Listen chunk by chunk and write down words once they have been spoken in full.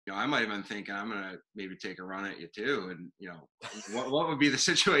I might have been thinking I'm gonna maybe take a run at you too, and what would be the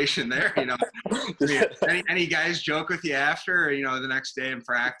situation there? I mean, any guys joke with you after, or, the next day in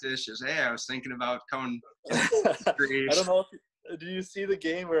practice, just, hey, I was thinking about coming. I don't know. Did you see the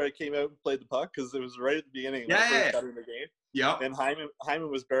game where I came out and played the puck? Because it was right at the beginning when I first got in the game. Yep. And Hyman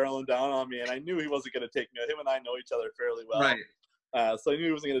was barreling down on me, and I knew he wasn't going to take me out. Him and I know each other fairly well. Right. So I knew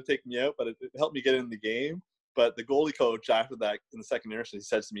he wasn't going to take me out, but it helped me get in the game. But the goalie coach after that in the second intermission, he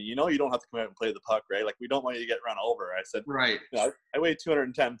said to me, you don't have to come out and play the puck, right? Like, we don't want you to get run over. I said, right. I weigh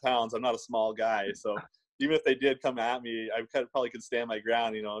 210 pounds. I'm not a small guy. So even if they did come at me, I probably could stand my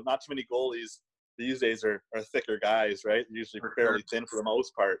ground. Not too many goalies these days are thicker guys, right? They're usually fairly thin for the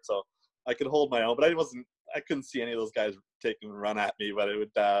most part. So I could hold my own, but I couldn't see any of those guys taking a run at me. But it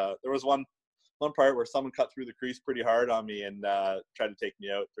would, there was one part where someone cut through the crease pretty hard on me and tried to take me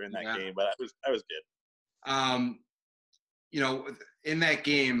out during that game. But I was good. In that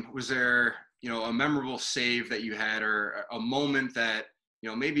game, was there, a memorable save that you had, or a moment that,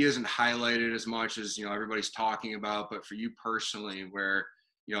 maybe isn't highlighted as much as, everybody's talking about, but for you personally, where,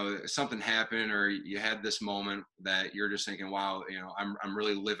 something happened, or you had this moment that you're just thinking, wow, I'm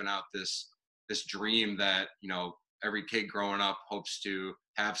really living out this dream that, every kid growing up hopes to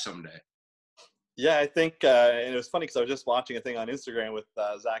have someday? Yeah, I think, and it was funny because I was just watching a thing on Instagram with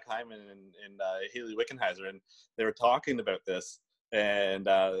Zach Hyman and Haley Wickenheiser, and they were talking about this. And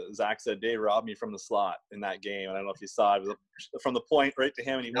Zach said, Dave robbed me from the slot in that game. I don't know if you saw it. It was from the point right to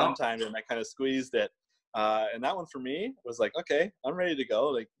him, and he one-timed it, and I kind of squeezed it. And that one for me was like, okay, I'm ready to go.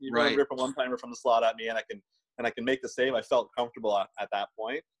 Like, you want to rip a one-timer from the slot at me, and I can make the save. I felt comfortable at that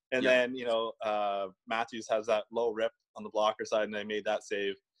point. And then, Matthews has that low rip on the blocker side, and I made that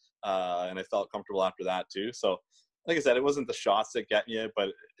save. And I felt comfortable after that too. So, like I said, it wasn't the shots that get you, but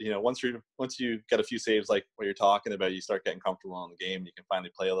once you get a few saves like what you're talking about, you start getting comfortable in the game. You can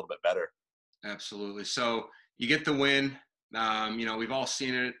finally play a little bit better. Absolutely. So you get the win. We've all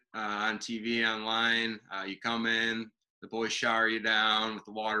seen it on TV, online. You come in, the boys shower you down with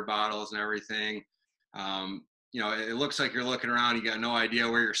the water bottles and everything. It looks like you're looking around. You got no idea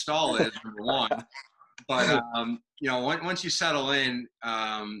where your stall is, number one. But, once you settle in,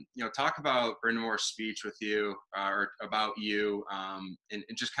 talk about Brendan Moore's speech with you, or about you, and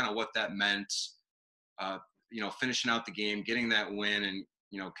just kind of what that meant, finishing out the game, getting that win, and,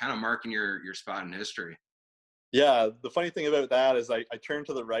 kind of marking your spot in history. Yeah, the funny thing about that is I turned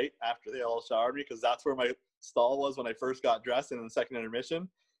to the right after they all showered me, because that's where my stall was when I first got dressed in the second intermission.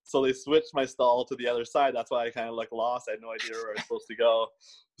 So they switched my stall to the other side. That's why I kind of lost. I had no idea where I was supposed to go.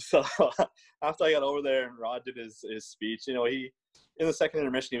 So after I got over there and Rod did his speech, he in the second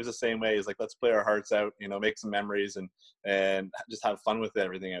intermission, he was the same way. He's like, let's play our hearts out, make some memories and just have fun with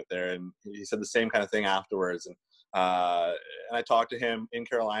everything out there. And he said the same kind of thing afterwards. And I talked to him in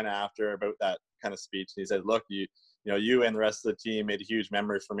Carolina after about that kind of speech. And he said, look, you and the rest of the team made a huge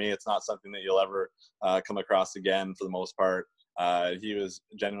memory for me. It's not something that you'll ever come across again for the most part. He was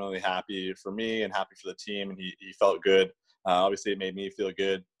genuinely happy for me and happy for the team, and he felt good. Obviously, it made me feel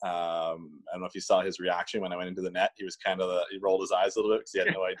good. I don't know if you saw his reaction when I went into the net. He was he rolled his eyes a little bit because he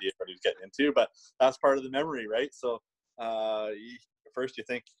had no idea what he was getting into, but that's part of the memory, right? So first you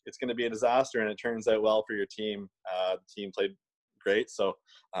think it's going to be a disaster, and it turns out well for your team. The team played great, so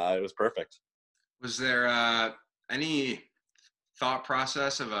it was perfect. Was there any thought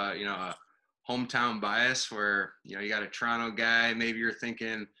process of a hometown bias where, you got a Toronto guy, maybe you're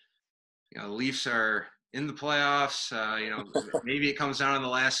thinking, the Leafs are in the playoffs, maybe it comes down to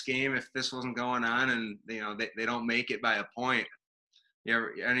the last game if this wasn't going on, and, they don't make it by a point. You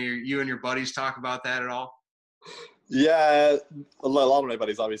and your buddies talk about that at all? Yeah, a lot of my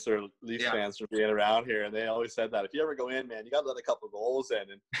buddies obviously are Leafs fans from being around here, and they always said that if you ever go in, man, you got to let a couple of goals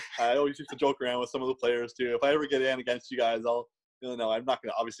in. And I always used to joke around with some of the players too. If I ever get in against you guys, I'm not going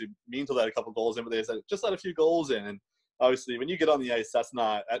to obviously mean to let a couple of goals in, but they said just let a few goals in. And obviously, when you get on the ice, that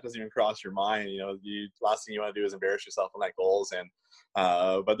doesn't even cross your mind. The last thing you want to do is embarrass yourself and let goals in.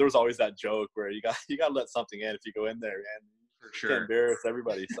 But there was always that joke where you got to let something in if you go in there, and for sure, you can't embarrass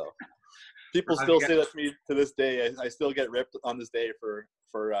everybody. So. People still say that to me to this day. I still get ripped on this day for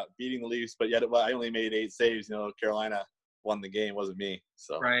beating the Leafs, but yet I only made 8 saves. Carolina won the game, wasn't me.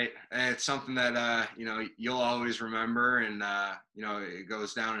 So right, and it's something that you'll always remember, and it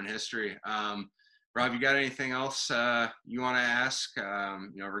goes down in history. Rob, you got anything else you want to ask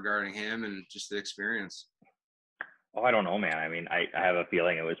regarding him and just the experience? Oh, I don't know, man. I mean, I have a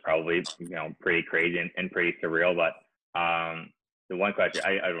feeling it was probably pretty crazy and pretty surreal, but the one question,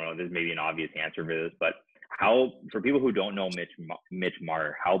 I don't know, there's maybe an obvious answer for this, but for people who don't know Mitch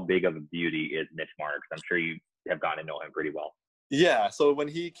Marner, how big of a beauty is Mitch Marner? Because I'm sure you have gotten to know him pretty well. Yeah, so when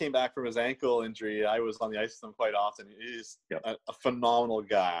he came back from his ankle injury, I was on the ice with him quite often. He's Yep. a phenomenal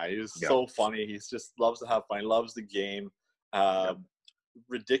guy. He's Yep. so funny. He's just loves to have fun. He loves the game. Yep.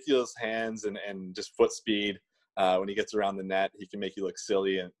 Ridiculous hands and just foot speed. When he gets around the net, he can make you look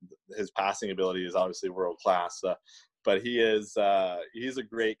silly, and his passing ability is obviously world class. But he's a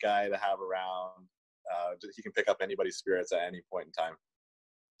great guy to have around. He can pick up anybody's spirits at any point in time.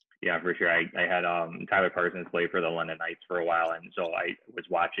 Yeah, for sure. I had Tyler Parsons play for the London Knights for a while, and so I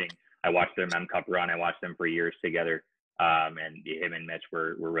watched their Mem Cup run. I watched them for years together, and him and Mitch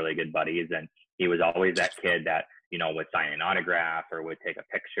were really good buddies. And he was always that kid that would sign an autograph or would take a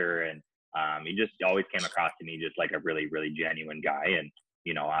picture, and he just always came across to me just like a really really genuine guy. And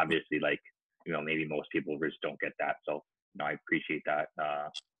obviously, like maybe most people just don't get that. So I appreciate that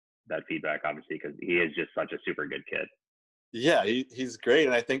feedback, obviously, because he is just such a super good kid. Yeah, he's great,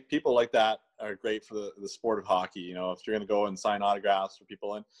 and I think people like that are great for the sport of hockey. If you're going to go and sign autographs for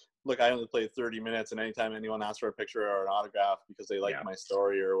people, and look, I only played 30 minutes, and anytime anyone asks for a picture or an autograph because they like my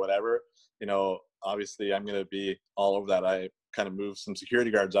story or whatever, obviously I'm going to be all over that. I kind of moved some security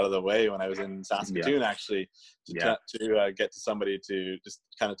guards out of the way when I was in Saskatoon, actually, to get to somebody to just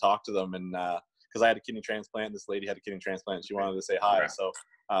kind of talk to them, and because I had a kidney transplant, this lady had a kidney transplant, she wanted to say hi, so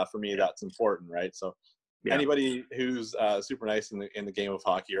for me that's important, right? So. Yeah. Anybody who's super nice in the game of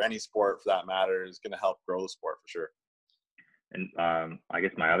hockey or any sport for that matter is going to help grow the sport for sure. And I guess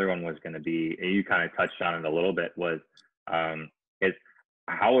my other one was going to be, you kind of touched on it a little bit, was is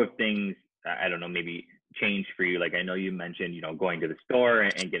how have things, I don't know, maybe changed for you? Like I know you mentioned, going to the store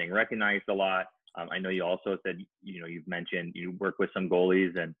and getting recognized a lot. I know you also said, you've mentioned you work with some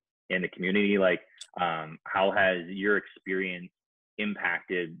goalies and in the community. Like how has your experience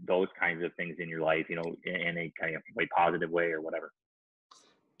impacted those kinds of things in your life, in a kind of positive way or whatever?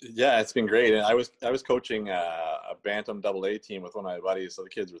 Yeah, it's been great. And I was coaching a Bantam AA team with one of my buddies. So the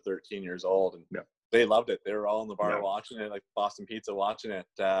kids were 13 years old, and they loved it. They were all in the bar watching it, like Boston Pizza watching it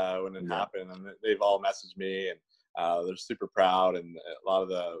when it happened. And they've all messaged me, and they're super proud. And a lot of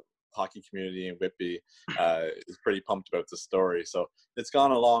the hockey community in Whitby is pretty pumped about the story. So it's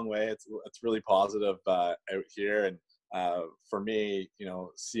gone a long way. It's really positive out here. And for me,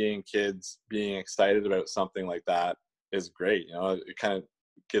 seeing kids being excited about something like that is great. It kind of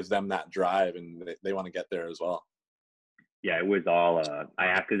gives them that drive, and they want to get there as well. Yeah, it was all I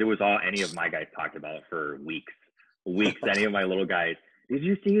asked because it was all any of my guys talked about for weeks. Any of my little guys, did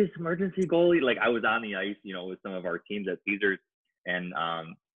you see his emergency goalie? Like I was on the ice, with some of our teams at Caesars, and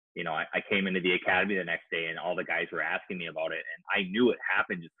I came into the academy the next day, and all the guys were asking me about it, and I knew it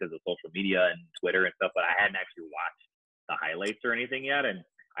happened just because of social media and Twitter and stuff, but I hadn't actually watched the highlights or anything yet. And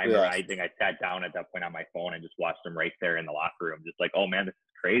I remember, I think I sat down at that point on my phone and just watched them right there in the locker room, just like, oh man, this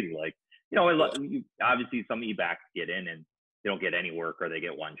is crazy. Like, obviously some e-backs get in and they don't get any work, or they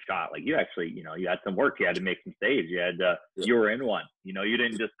get one shot. Like you actually, you had some work, you had to make some saves, you were in one, you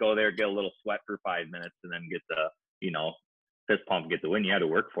didn't just go there, get a little sweat for 5 minutes and then get the, fist pump, get the win. You had to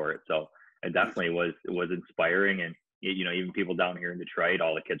work for it. So it definitely was inspiring. And, even people down here in Detroit,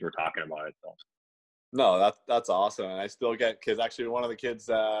 all the kids were talking about it. So. No, that's awesome. And I still get kids. Actually, one of the kids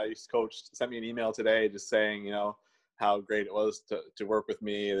I used to coach sent me an email today just saying, how great it was to work with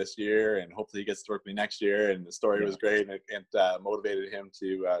me this year, and hopefully he gets to work with me next year. And the story was great, and it motivated him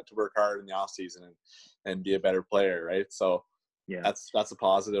to work hard in the off season and be a better player, right? So that's a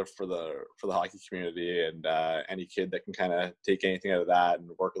positive for the hockey community, and any kid that can kind of take anything out of that and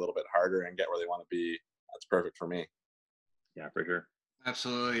work a little bit harder and get where they want to be, that's perfect for me. Yeah, for sure.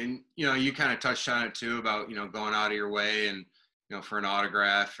 Absolutely. And, you kind of touched on it too about, going out of your way and, for an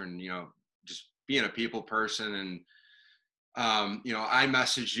autograph and, just being a people person. And, I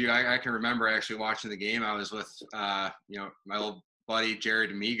messaged you. I can remember actually watching the game. I was with, my old buddy,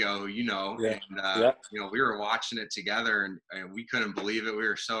 Jared Amigo, who and, we were watching it together, and we couldn't believe it. We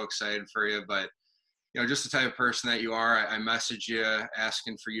were so excited for you. But, just the type of person that you are, I messaged you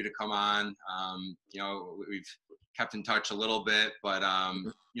asking for you to come on. We've kept in touch a little bit, but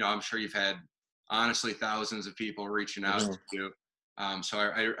I'm sure you've had honestly thousands of people reaching out to you. So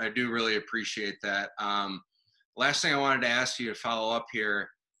I do really appreciate that. Last thing I wanted to ask you to follow up here,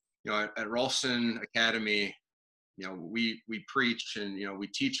 at Rolston Academy, we preach and, we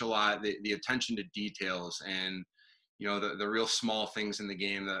teach a lot, the attention to details and, the real small things in the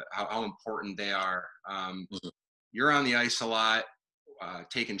game, how important they are. You're on the ice a lot.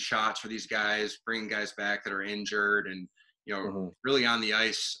 Taking shots for these guys, bringing guys back that are injured, and really on the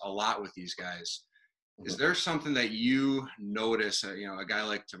ice a lot with these guys. Is there something that you notice, a guy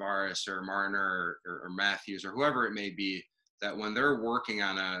like Tavares or Marner or Matthews or whoever it may be, that when they're working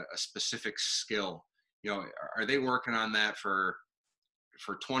on a specific skill, are they working on that for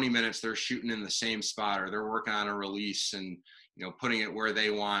 20 minutes? They're shooting in the same spot, or they're working on a release and, putting it where they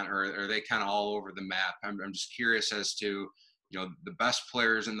want, or are they kind of all over the map? I'm just curious as to, the best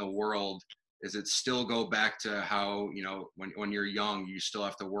players in the world. Is it still go back to how, when you're young, you still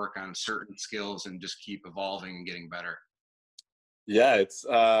have to work on certain skills and just keep evolving and getting better? Yeah, it's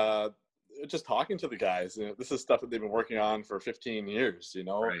just talking to the guys. This is stuff that they've been working on for 15 years,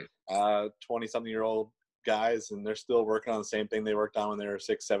 Right. 20-something-year-old guys, and they're still working on the same thing they worked on when they were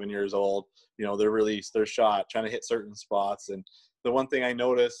 6-7 years old. Their release, their shot, trying to hit certain spots. And the one thing I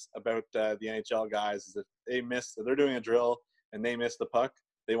notice about the NHL guys is if they're doing a drill and they miss the puck,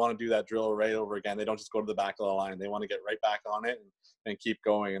 they want to do that drill right over again. They don't just go to the back of the line. They want to get right back on it and keep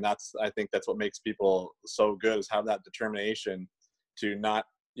going. And I think that's what makes people so good, is have that determination to not,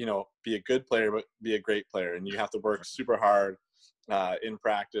 be a good player, but be a great player. And you have to work super hard in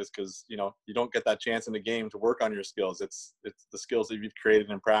practice, because, you don't get that chance in the game to work on your skills. It's the skills that you've created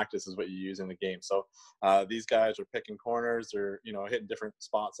in practice is what you use in the game. So these guys are picking corners, or, hitting different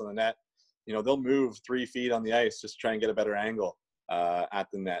spots on the net. They'll move 3 feet on the ice just to try and get a better angle at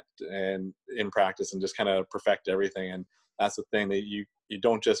the net and in practice, and just kind of perfect everything. And that's the thing, that you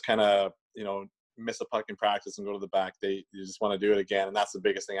don't just kind of, miss a puck in practice and go to the back. You just want to do it again. And that's the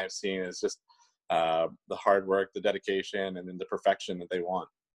biggest thing I've seen, is just the hard work, the dedication, and then the perfection that they want.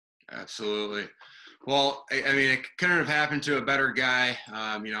 Absolutely. Well, I mean, it couldn't have happened to a better guy.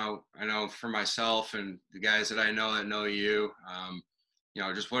 I know for myself and the guys that I know you,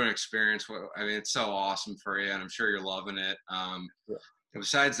 just what an experience. It's so awesome for you, and I'm sure you're loving it. Yeah.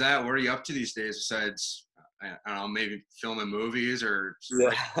 Besides that, what are you up to these days? Besides, I don't know, maybe filming movies or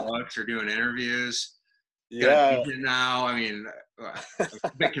Yeah. books or doing interviews? Yeah. Now, I'm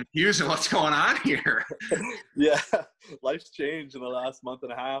a bit confused on what's going on here. Yeah. Life's changed in the last month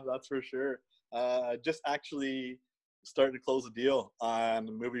and a half, that's for sure. Just actually started to close a deal on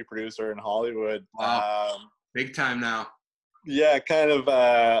a movie producer in Hollywood. Wow. Big time now. Yeah, kind of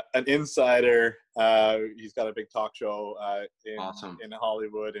an insider. He's got a big talk show Awesome. in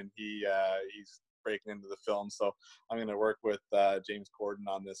Hollywood, and he's breaking into the film. So I'm going to work with James Corden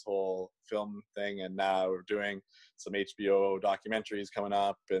on this whole film thing, and we're doing some HBO documentaries coming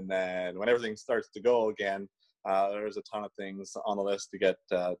up. And then when everything starts to go again, there's a ton of things on the list to get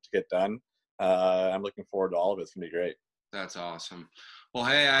done. I'm looking forward to all of it. It's going to be great. That's awesome. Well,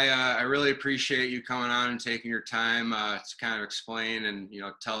 hey, I really appreciate you coming on and taking your time to kind of explain and,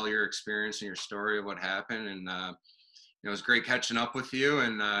 tell your experience and your story of what happened. And, it was great catching up with you,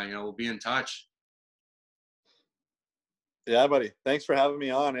 and, we'll be in touch. Yeah, buddy. Thanks for having me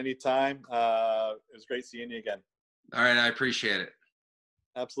on anytime. It was great seeing you again. All right. I appreciate it.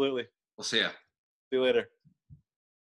 Absolutely. We'll see ya. See you later.